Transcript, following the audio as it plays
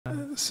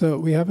So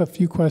we have a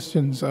few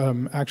questions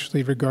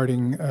actually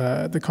regarding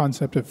the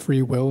concept of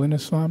free will in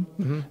Islam.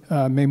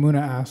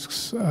 Maymuna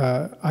asks,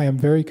 I am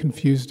very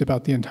confused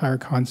about the entire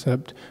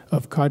concept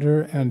of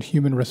qadr and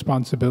human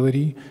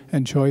responsibility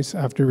and choice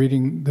after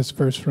reading this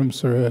verse from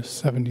Surah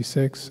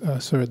 76,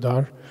 Surah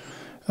Dar,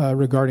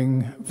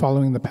 regarding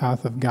following the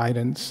path of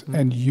guidance,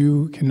 and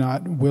you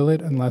cannot will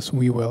it unless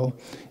we will.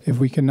 If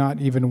we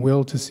cannot even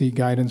will to see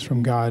guidance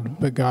from God,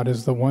 but God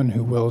is the one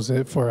who wills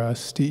it for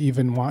us to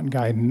even want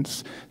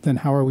guidance, then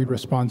how are we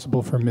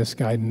responsible for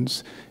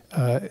misguidance?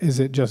 Is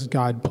it just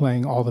God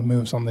playing all the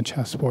moves on the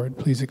chessboard?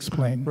 Please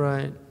explain.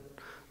 Right.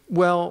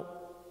 Well,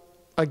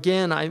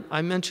 again,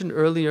 I mentioned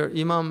earlier,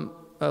 Imam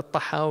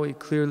Tahawi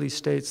clearly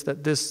states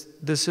that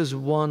this is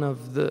one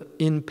of the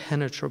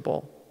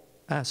impenetrable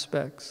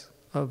aspects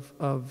of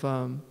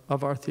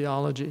our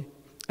theology.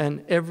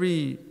 And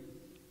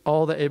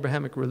all the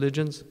Abrahamic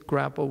religions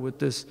grapple with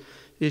this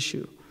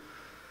issue.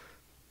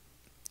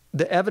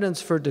 The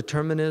evidence for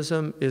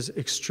determinism is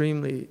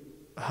extremely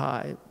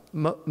high.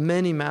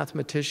 Many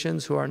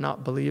mathematicians who are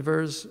not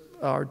believers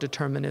are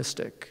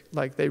deterministic.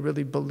 Like, they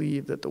really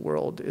believe that the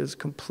world is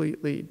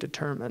completely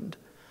determined,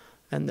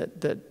 and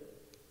that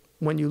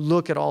when you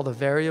look at all the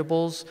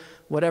variables,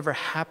 whatever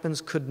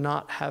happens could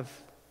not have,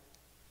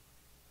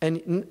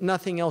 and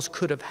nothing else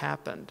could have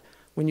happened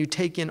when you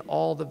take in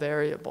all the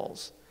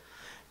variables.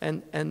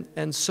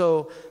 And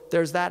so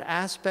there's that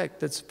aspect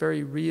that's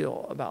very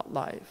real about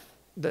life,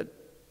 that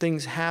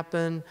things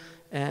happen,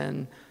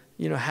 and,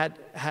 you know, had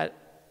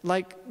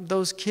like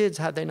those kids,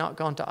 had they not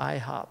gone to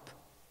IHOP,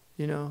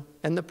 you know,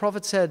 and the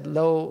Prophet said,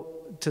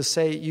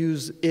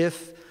 use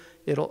if,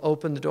 it'll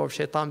open the door of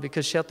shaitan,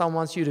 because shaitan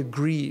wants you to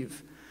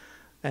grieve.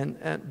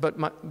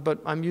 But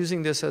I'm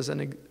using this as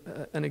an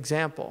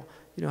example.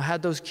 You know,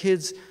 had those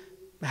kids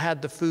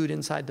had the food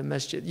inside the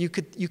masjid, you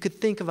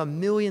could think of a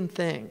million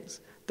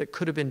things that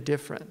could have been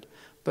different.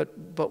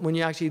 But when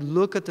you actually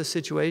look at the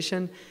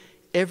situation,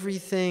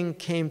 everything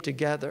came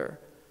together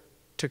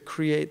to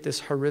create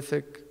this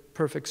horrific,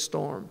 perfect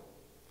storm.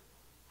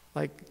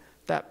 Like,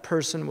 that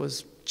person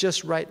was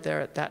just right there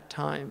at that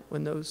time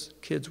when those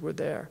kids were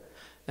there.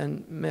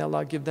 And may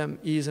Allah give them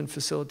ease and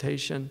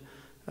facilitation.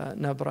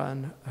 Nabra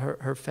and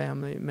her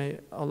family, may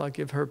Allah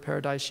give her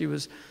paradise. She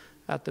was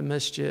at the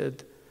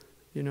masjid,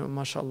 you know,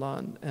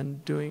 mashallah,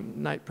 and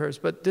doing night prayers.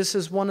 But this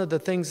is one of the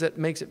things that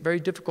makes it very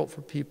difficult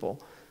for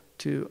people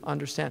to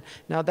understand.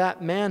 Now,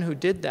 that man who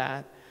did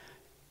that,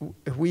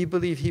 we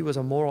believe he was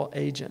a moral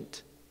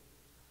agent,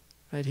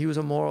 right? He was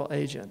a moral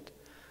agent.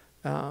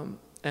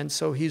 And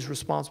so he's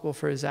responsible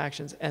for his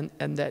actions,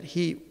 and that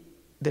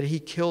he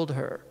killed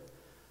her,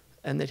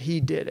 and that he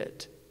did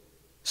it.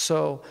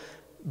 So,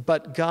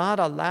 but God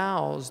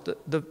allows,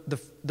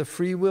 the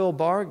free will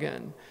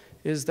bargain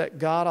is that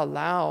God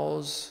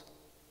allows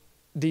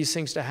these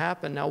things to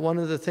happen. Now, one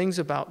of the things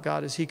about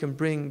God is he can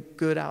bring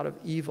good out of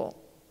evil.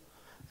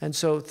 And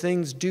so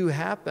things do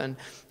happen,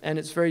 and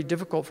it's very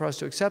difficult for us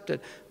to accept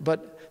it.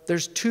 But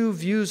there's two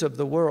views of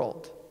the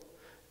world.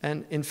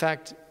 And in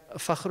fact,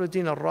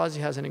 Fakhruddin al-Razi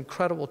has an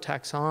incredible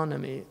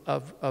taxonomy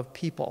of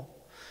people.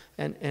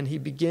 And he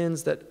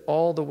begins that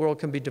all the world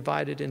can be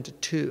divided into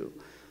two: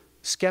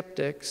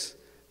 skeptics,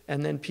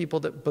 and then people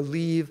that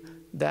believe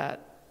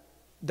that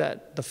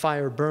the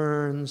fire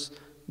burns,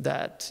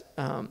 that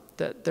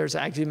there's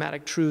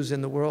axiomatic truths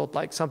in the world,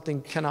 like something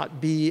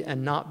cannot be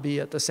and not be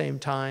at the same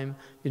time,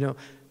 you know.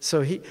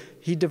 So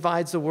he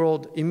divides the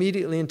world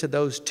immediately into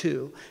those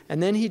two.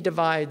 And then he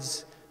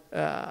divides,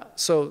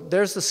 so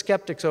there's the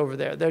skeptics over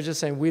there. They're just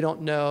saying, we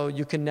don't know,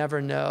 you can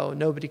never know,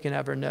 nobody can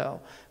ever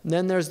know. And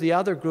then there's the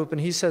other group,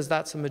 and he says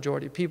that's the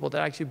majority of people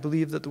that actually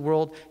believe that the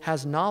world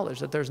has knowledge,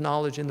 that there's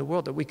knowledge in the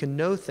world, that we can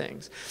know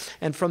things.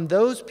 And from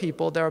those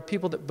people, there are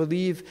people that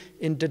believe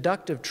in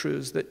deductive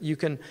truths, that you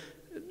can,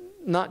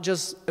 not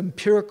just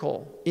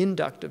empirical,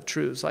 inductive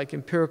truths, like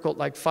empirical,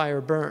 like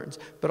fire burns,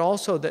 but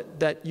also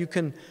that you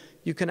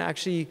can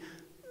actually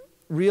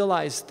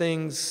realize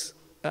things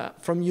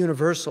from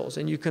universals,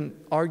 and you can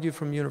argue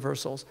from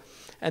universals.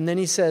 And then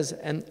he says,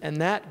 and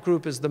that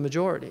group is the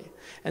majority.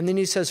 And then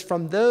he says,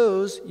 from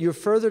those, you're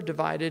further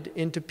divided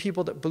into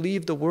people that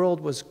believe the world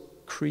was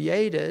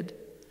created,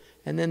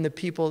 and then the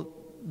people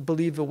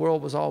believe the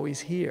world was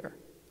always here.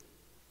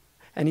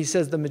 And he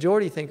says the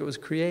majority think it was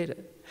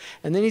created.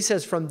 And then he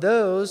says from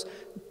those,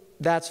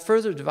 that's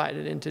further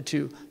divided into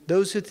two.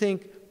 Those who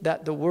think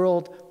that the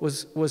world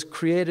was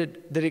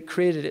created, that it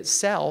created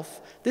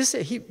itself.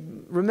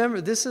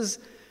 Remember, this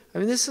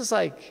is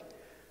like,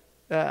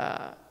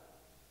 we're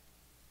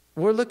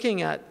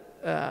looking at,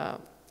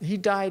 he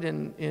died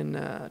in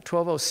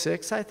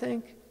 1206, I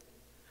think.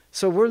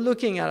 So we're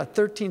looking at a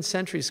 13th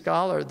century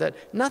scholar that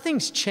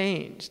nothing's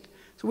changed.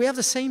 So we have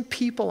the same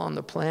people on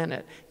the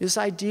planet. This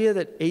idea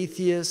that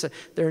atheists,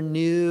 they're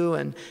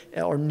new,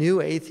 or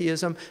new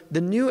atheism.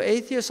 The new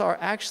atheists are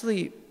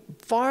actually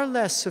far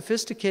less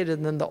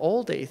sophisticated than the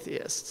old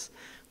atheists,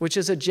 which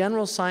is a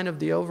general sign of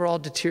the overall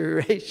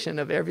deterioration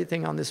of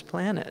everything on this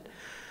planet.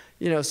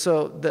 You know,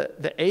 so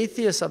the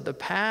atheists of the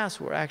past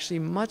were actually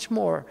much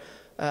more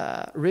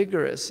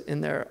rigorous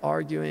in their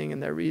arguing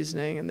and their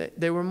reasoning, and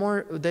they were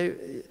more,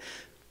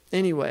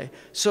 anyway.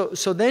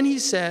 So then he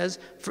says,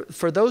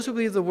 for those who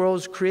believe the world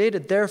was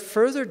created, they're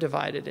further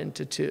divided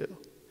into two.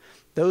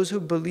 Those who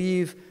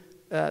believe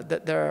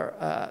that there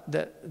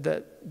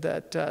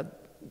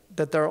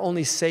are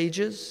only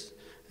sages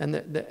and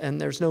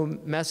there's no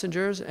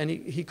messengers, and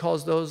he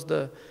calls those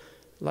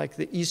like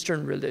the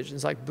Eastern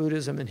religions, like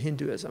Buddhism and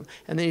Hinduism.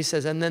 And then he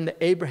says, and then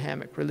the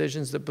Abrahamic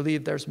religions that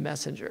believe there's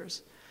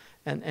messengers.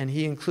 And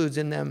he includes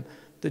in them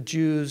the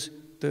Jews,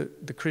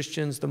 the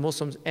Christians, the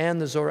Muslims, and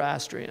the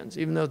Zoroastrians.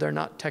 Even though they're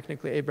not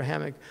technically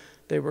Abrahamic,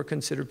 they were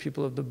considered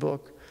people of the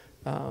book,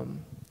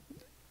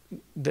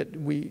 that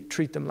we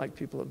treat them like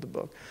people of the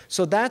book.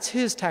 So that's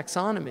his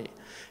taxonomy.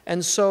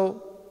 And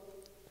so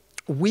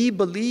we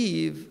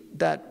believe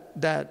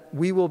that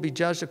we will be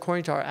judged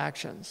according to our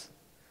actions.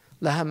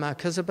 لَهَا مَا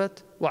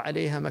كَسَبَتْ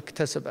وَعَلَيْهَا مَا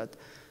اكْتَسَبَتْ.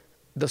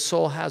 The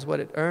soul has what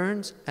it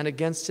earns, and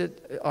against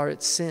it are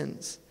its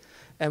sins.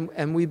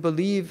 And we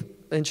believe,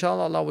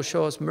 inshallah, Allah will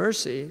show us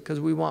mercy, because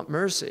we want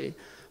mercy,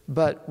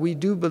 but we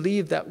do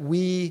believe that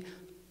we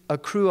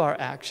accrue our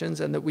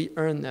actions and that we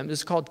earn them. This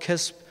is called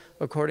kasb,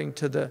 according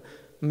to the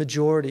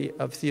majority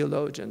of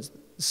theologians.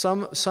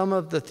 Some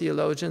of the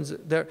theologians,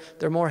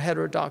 their more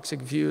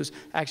heterodoxic views,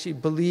 actually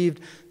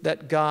believed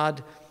that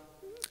God,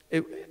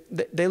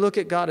 they look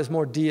at God as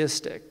more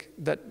deistic,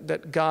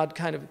 that God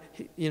kind of,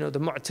 the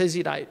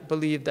Mu'tazilite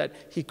believed that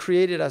he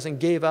created us and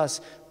gave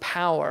us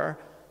power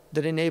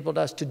that enabled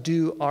us to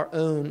do our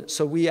own,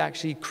 so we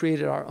actually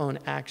created our own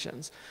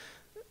actions.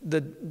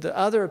 The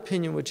other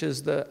opinion, which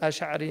is the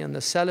Ash'ari and the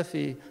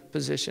Salafi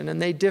position,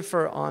 and they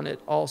differ on it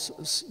also,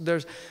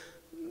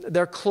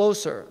 they're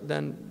closer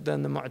than the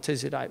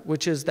Mu'tazilite,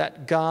 which is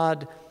that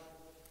God,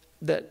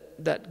 the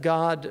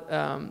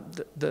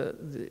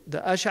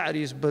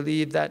Ash'aris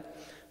believe that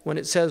when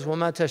it says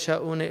وَمَا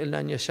تَشَاءُونَ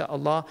إِلَّا أَن يَشَاءَ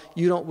اللَّهُ,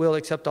 you don't will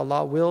except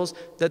Allah wills,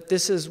 that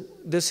this is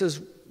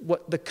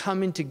what the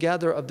coming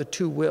together of the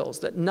two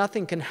wills, that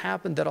nothing can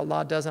happen that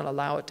Allah doesn't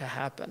allow it to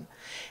happen.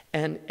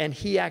 And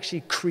he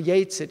actually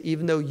creates it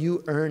even though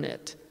you earn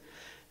it.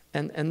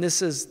 And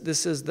this is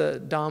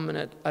the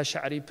dominant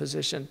Ash'ari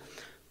position.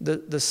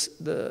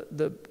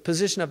 The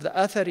position of the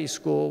Athari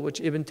school,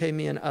 which Ibn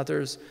Taymiyyah and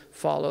others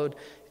followed,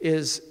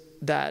 is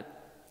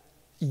that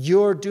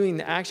you're doing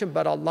the action,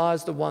 but Allah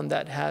is the one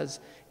that has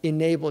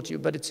enabled you.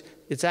 But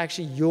it's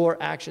actually your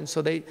action.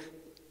 So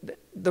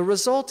the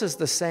result is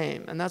the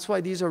same. And that's why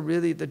these are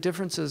really, the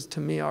differences to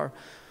me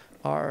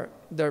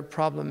they're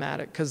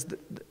problematic, because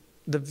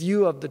the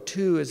view of the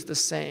two is the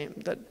same,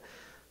 that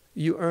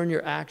you earn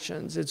your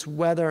actions. It's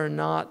whether or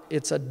not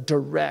it's a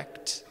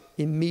direct,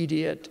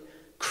 immediate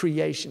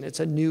creation. It's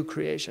a new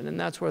creation. And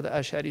that's where the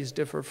Ash'aris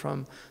differ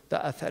from the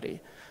Athari.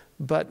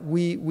 But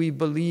we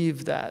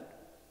believe that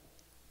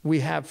we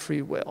have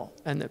free will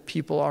and that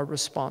people are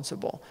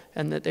responsible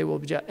and that they will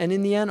be judged. And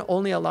in the end,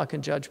 only Allah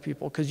can judge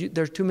people, because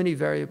there's too many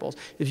variables.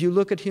 If you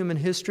look at human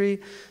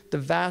history, the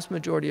vast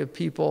majority of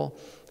people,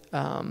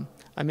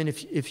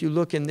 if you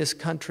look in this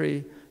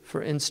country,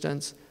 for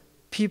instance,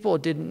 people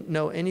didn't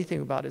know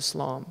anything about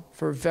Islam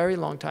for a very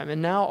long time.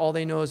 And now all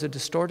they know is a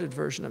distorted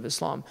version of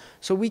Islam.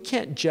 So we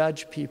can't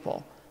judge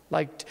people.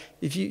 Like,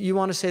 if you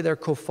want to say they're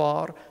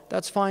kuffar,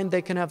 that's fine,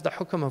 they can have the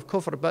hukm of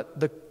kufr, but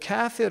the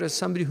kafir is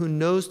somebody who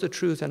knows the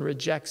truth and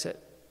rejects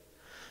it.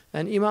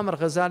 And Imam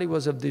al-Ghazali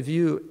was of the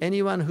view,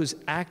 anyone who's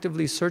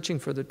actively searching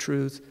for the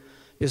truth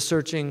is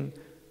searching,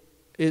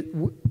 it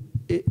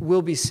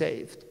will be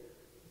saved,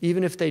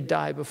 even if they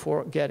die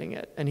before getting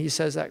it. And he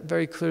says that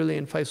very clearly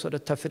in Faisal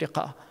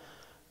al-Tafriqah.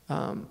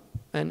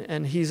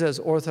 And he's as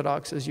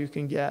orthodox as you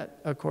can get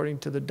according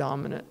to the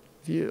dominant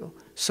view.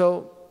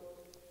 So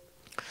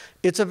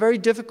it's a very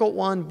difficult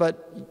one,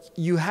 but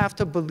you have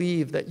to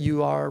believe that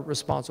you are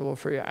responsible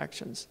for your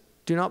actions.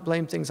 Do not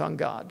blame things on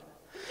God.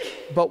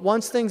 But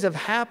once things have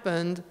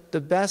happened,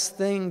 the best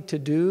thing to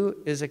do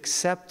is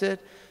accept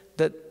it,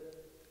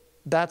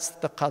 that's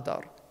the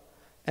qadar.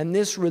 And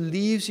this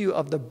relieves you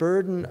of the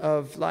burden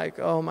of like,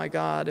 oh my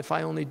God, if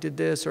I only did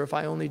this or if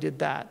I only did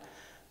that.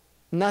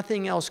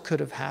 Nothing else could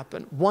have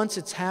happened. Once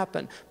it's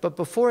happened. But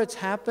before it's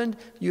happened,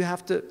 you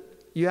have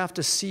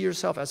to see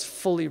yourself as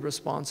fully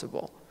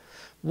responsible.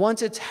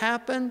 Once it's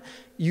happened,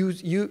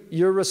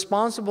 you're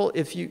responsible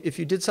if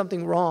you did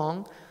something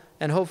wrong,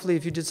 and hopefully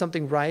if you did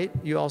something right,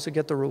 you also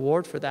get the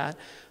reward for that.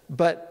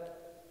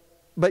 But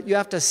you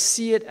have to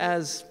see it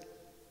as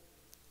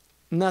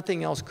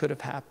nothing else could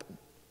have happened.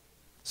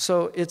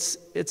 So it's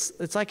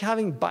like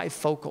having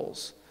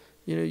bifocals.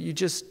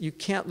 You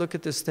can't look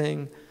at this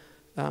thing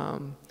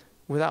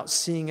without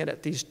seeing it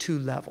at these two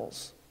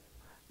levels.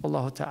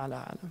 Allahu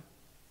ta'ala alam.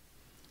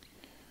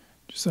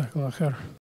 Jazakallah khair.